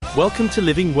Welcome to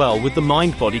Living Well with the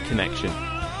Mind-Body Connection.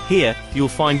 Here, you'll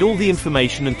find all the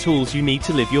information and tools you need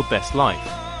to live your best life.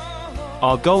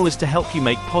 Our goal is to help you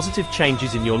make positive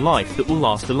changes in your life that will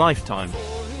last a lifetime.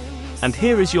 And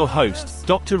here is your host,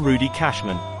 Dr. Rudy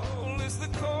Cashman.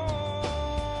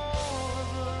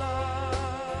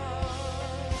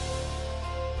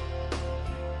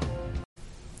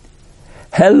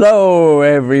 Hello,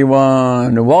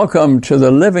 everyone. Welcome to the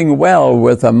Living Well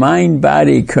with the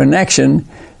Mind-Body Connection.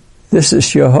 This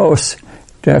is your host,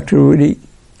 Dr. Rudy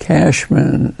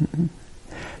Cashman.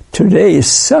 Today's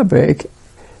subject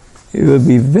will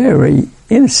be very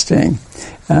interesting.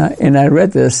 And I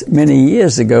read this many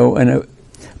years ago in a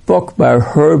book by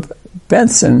Herb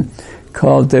Benson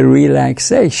called The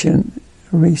Relaxation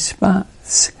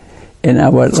Response. And I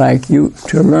would like you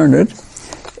to learn it.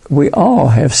 We all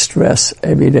have stress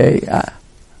every day.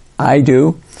 I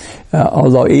do.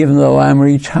 Although even though I'm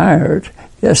retired,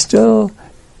 there's still,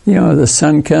 the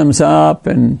sun comes up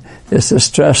and there's the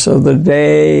stress of the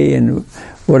day and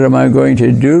what am I going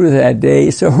to do that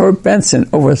day? So Herb Benson,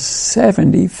 over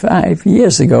 75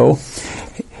 years ago,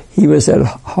 he was at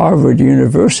Harvard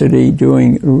University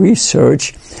doing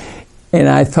research, and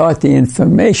I thought the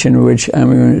information, which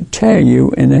I'm going to tell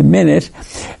you in a minute,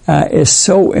 is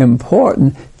so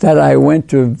important that I went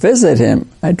to visit him.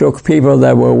 I took people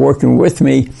that were working with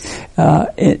me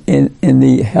in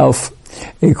the health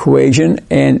equation,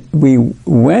 and we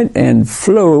went and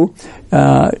flew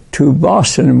to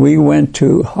Boston. We went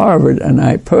to Harvard, and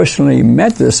I personally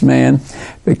met this man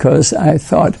because I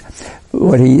thought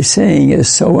what he's saying is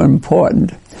so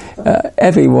important.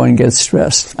 Everyone gets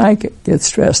stressed. I get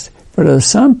stressed. But there are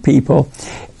some people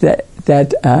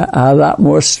that are a lot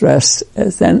more stressed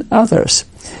than others.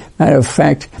 Matter of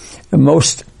fact,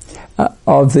 most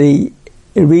of the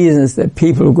reasons that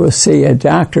people go see a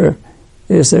doctor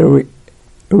is a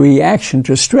reaction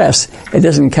to stress. It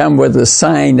doesn't come with a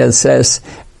sign that says,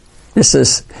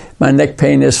 my neck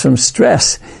pain is from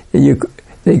stress.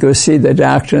 They go see the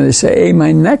doctor and they say, hey,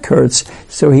 my neck hurts.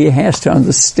 So he has to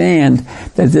understand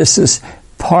that this is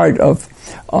part of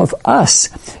us.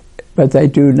 But they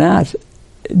do not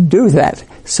do that.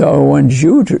 So I want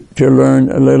you to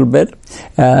learn a little bit.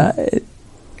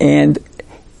 And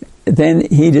then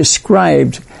he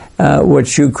described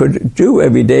what you could do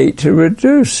every day to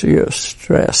reduce your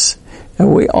stress.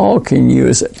 And we all can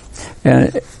use it.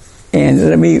 And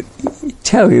let me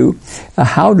tell you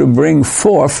how to bring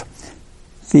forth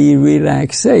the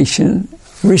relaxation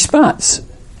response.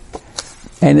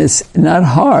 And it's not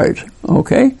hard,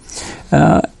 okay?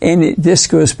 And this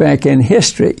goes back in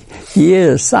history.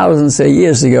 Thousands of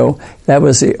years ago, that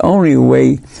was the only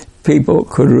way people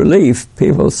could relieve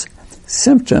people's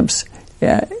symptoms.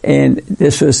 And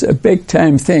this was a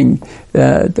big-time thing.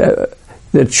 The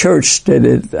church did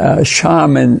it.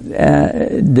 Shaman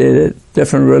did it.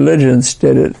 Different religions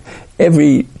did it.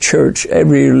 Every church,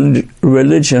 every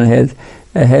religion had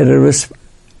a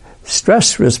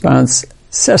stress response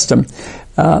system.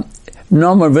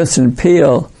 Norman Vincent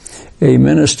Peale, a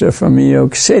minister from New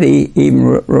York City, even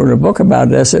wrote a book about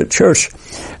it as a church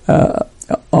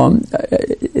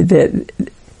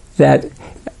that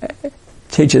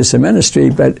teaches the ministry.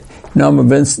 But Norman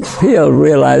Vincent Peale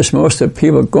realized most of the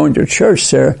people going to church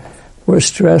there were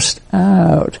stressed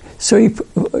out. So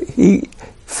he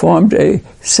formed a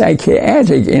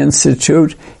psychiatric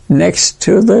institute next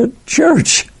to the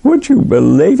church. Would you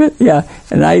believe it? Yeah,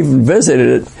 and I even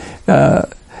visited it.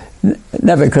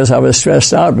 Never because I was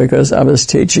stressed out, because I was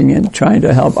teaching and trying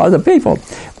to help other people.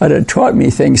 But it taught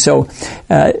me things. So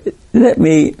let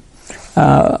me,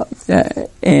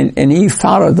 and he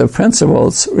followed the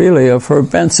principles, really, of Herb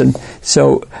Benson.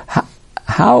 So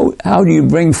how do you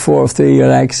bring forth the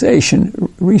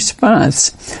relaxation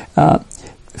response?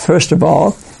 First of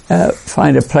all,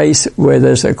 find a place where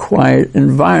there's a quiet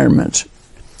environment.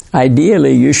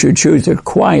 Ideally, you should choose a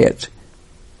quiet,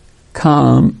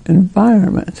 calm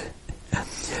environment.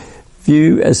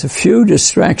 View as few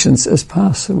distractions as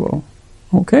possible.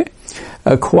 Okay?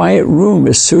 A quiet room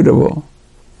is suitable,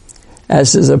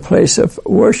 as is a place of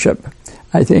worship.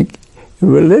 I think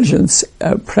religions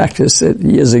practiced it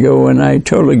years ago, and I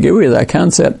totally agree with that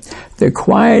concept. The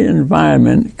quiet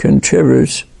environment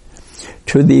contributes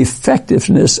to the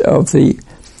effectiveness of the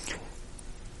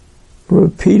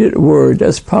repeated word.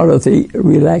 That's part of the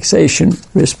relaxation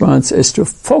response, is to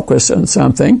focus on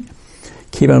something,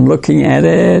 keep on looking at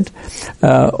it,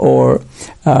 or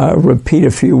repeat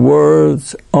a few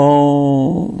words,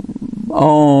 om,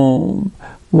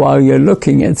 while you're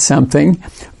looking at something,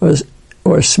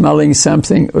 or smelling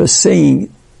something, or seeing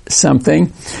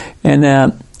something.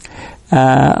 And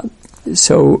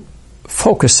so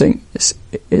focusing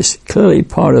is clearly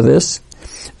part of this.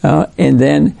 And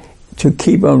then to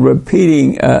keep on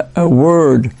repeating a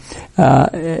word.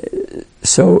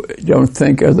 So don't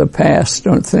think of the past,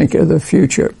 don't think of the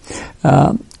future.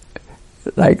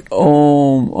 Like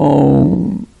Om,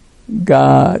 Om,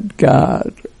 God,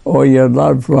 God, or your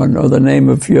loved one, or the name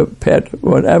of your pet,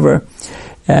 whatever.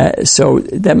 So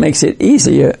that makes it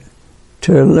easier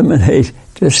to eliminate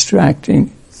distracting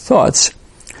thoughts.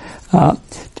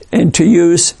 And to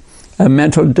use a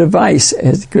mental device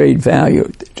has great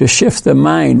value. To shift the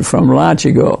mind from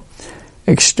logical,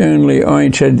 externally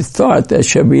oriented thought that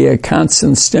should be a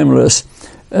constant stimulus,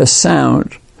 a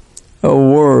sound, a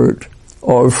word,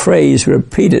 or a phrase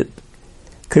repeated.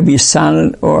 Could be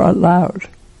silent or loud.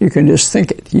 You can just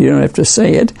think it. You don't have to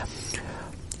say it.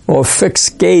 Or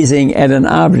fixed gazing at an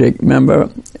object. Remember,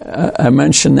 I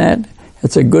mentioned that.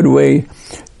 It's a good way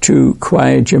to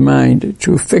quiet your mind,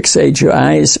 to fixate your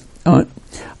eyes on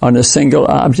a single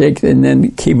object and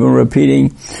then keep on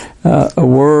repeating a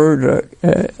word.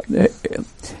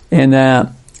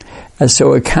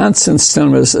 So a constant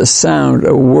stimulus, a sound,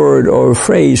 a word, or a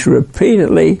phrase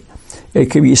repeatedly. It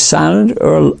could be silent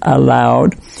or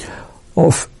loud,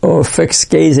 or fixed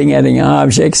gazing at an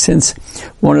object, since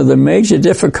one of the major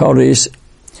difficulties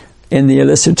in the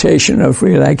elicitation of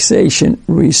relaxation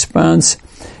response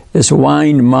is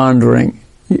wandering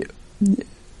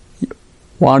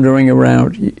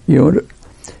around. You want to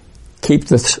keep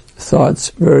the thoughts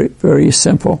very, very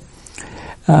simple.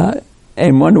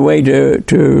 And one way to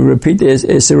repeat this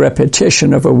is the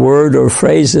repetition of a word or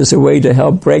phrase as a way to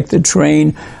help break the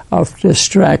train of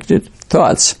distracted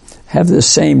thoughts. Have the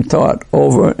same thought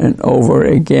over and over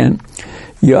again.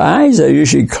 Your eyes are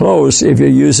usually closed if you're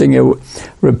using a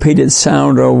repeated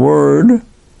sound or word.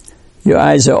 Your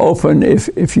eyes are open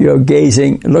if you're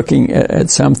looking at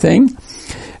something.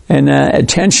 And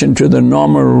attention to the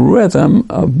normal rhythm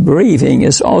of breathing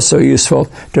is also useful.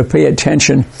 To pay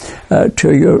attention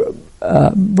to your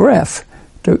breath,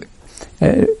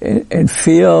 and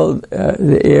feel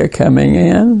the air coming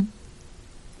in,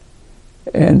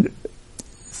 and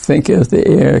think of the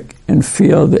air and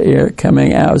feel the air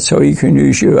coming out. So you can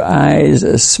use your eyes,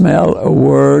 a smell, a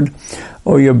word,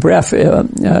 or your breath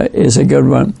is a good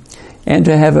one. And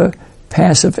to have a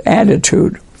passive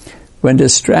attitude. When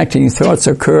distracting thoughts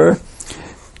occur,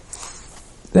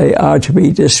 they are to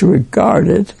be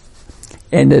disregarded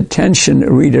and attention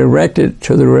redirected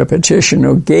to the repetition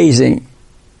or gazing.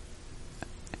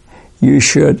 You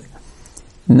should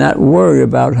not worry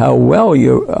about how well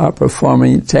you are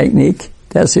performing the technique.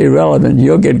 That's irrelevant.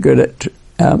 You'll get good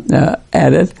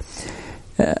at it.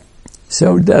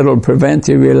 So that'll prevent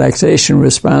the relaxation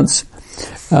response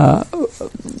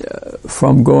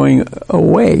from going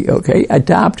away, okay?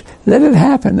 Adopt, let it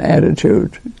happen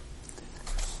attitude.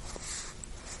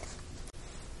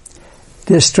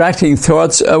 Distracting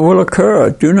thoughts will occur.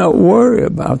 Do not worry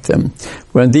about them.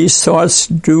 When these thoughts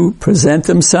do present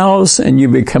themselves and you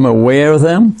become aware of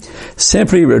them,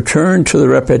 simply return to the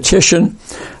repetition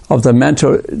of the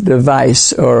mental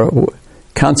device, or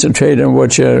concentrate on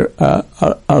what you're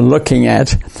looking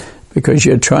at, because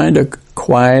you're trying to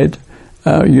quiet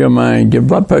your mind. Your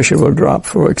blood pressure will drop,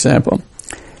 for example.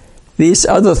 These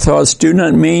other thoughts do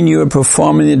not mean you are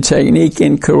performing the technique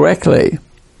incorrectly.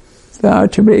 They are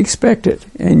to be expected,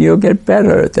 and you'll get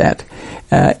better at that.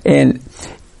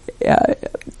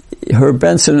 Herb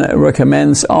Benson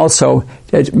recommends also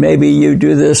that maybe you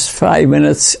do this 5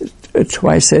 minutes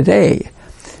twice a day.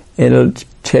 It'll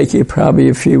take you probably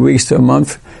a few weeks to a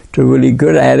month to really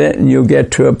good at it, and you'll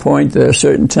get to a point that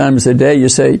certain times a day you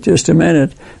say, just a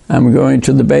minute, I'm going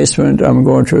to the basement, I'm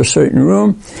going to a certain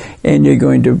room, and you're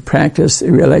going to practice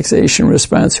the relaxation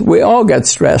response. We all get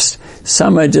stressed.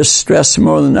 Some are just stressed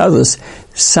more than others.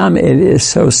 Some it is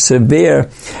so severe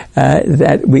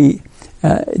that we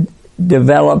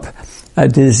develop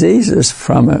diseases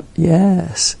from it.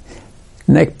 Yes.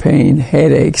 Neck pain,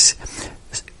 headaches,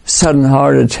 sudden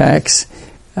heart attacks,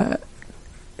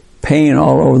 pain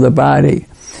all over the body.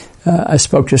 I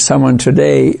spoke to someone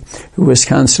today who was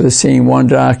constantly seeing one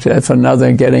doctor after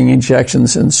another, getting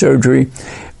injections and surgery,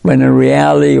 when in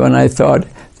reality, when I thought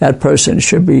that person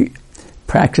should be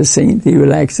practicing the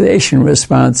relaxation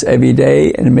response every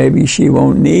day, and maybe she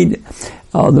won't need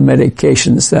all the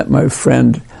medications that my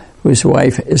friend whose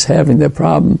wife is having the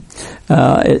problem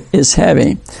is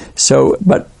having. So,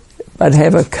 but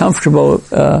have a comfortable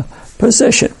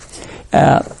position.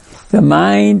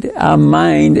 Our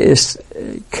mind is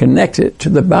connected to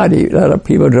the body. A lot of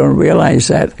people don't realize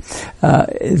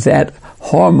that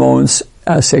hormones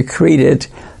are secreted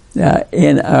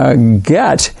in our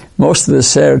gut. Most of the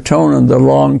serotonin, the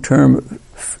long-term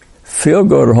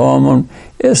feel-good hormone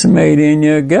is made in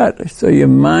your gut. So your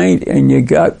mind and your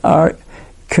gut are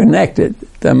connected.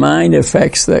 The mind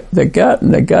affects the gut,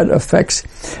 and the gut affects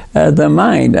the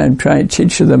mind. I'm trying to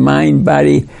teach you the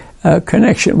mind-body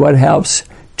connection. What helps,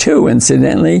 too,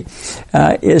 incidentally,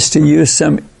 is to use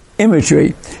some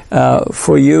imagery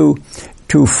for you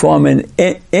to form an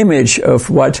image of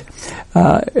what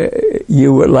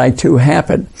you would like to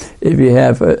happen. If you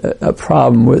have a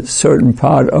problem with a certain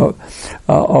part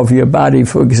of your body,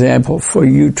 for example, for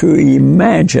you to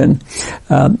imagine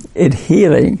it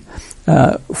healing,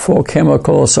 for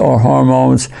chemicals or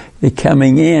hormones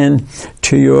coming in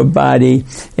to your body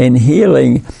and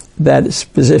healing that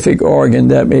specific organ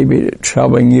that may be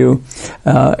troubling you.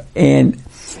 And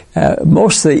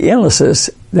most of the illnesses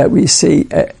that we see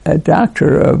a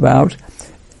doctor about,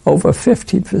 over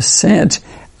 50%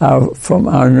 are from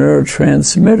our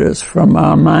neurotransmitters, from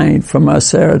our mind, from our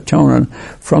serotonin,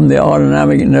 from the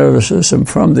autonomic nervous system,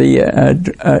 from the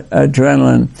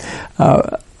adrenaline,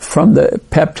 from the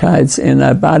peptides in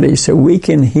our body, so we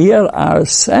can heal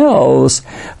ourselves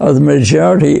of the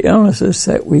majority of illnesses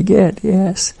that we get.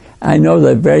 Yes, I know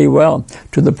that very well,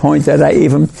 to the point that I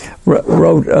even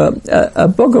wrote a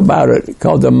book about it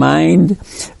called The Mind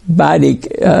Body,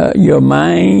 Your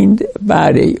Mind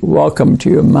Body. Welcome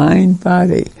to Your Mind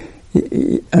Body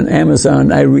on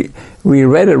Amazon. I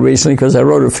reread it recently because I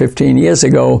wrote it 15 years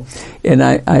ago, and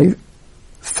I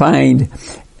find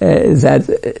that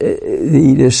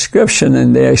the description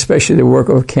in there, especially the work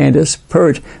of Candace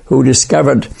Pert, who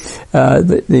discovered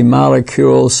the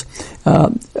molecules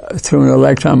through an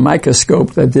electron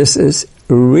microscope, that this is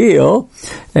real,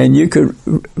 and you could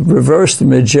reverse the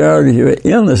majority of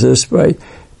illnesses by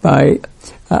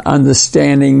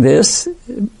understanding this,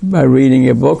 by reading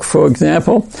a book, for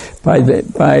example,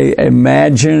 by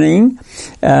imagining,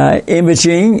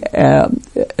 imaging,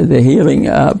 the healing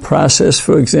process,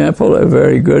 for example, a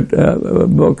very good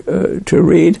book to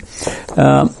read,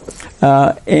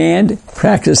 and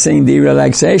practicing the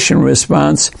relaxation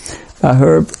response by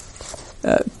Herb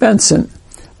Benson.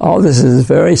 All this is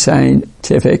very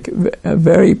scientific,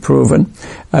 very proven.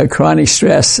 Chronic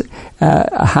stress,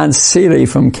 Hans Seeley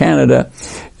from Canada,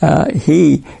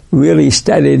 he really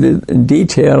studied it in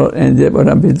detail, and that what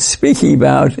I've been speaking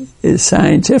about is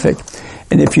scientific.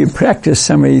 And if you practice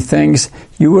some of these things,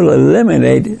 you will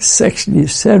eliminate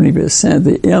 60-70% of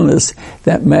the illness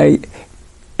that may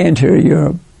enter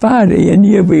your body, and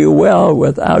you'll be well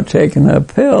without taking a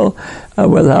pill,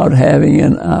 without having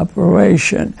an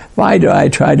operation. Why do I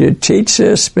try to teach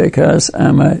this? Because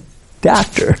I'm a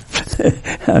doctor.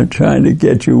 I'm trying to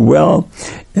get you well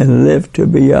and live to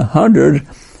be 100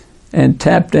 and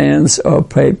tap dance or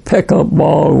play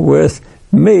pickleball with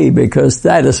me, because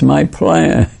that is my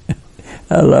plan.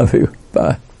 I love you.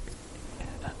 Bye.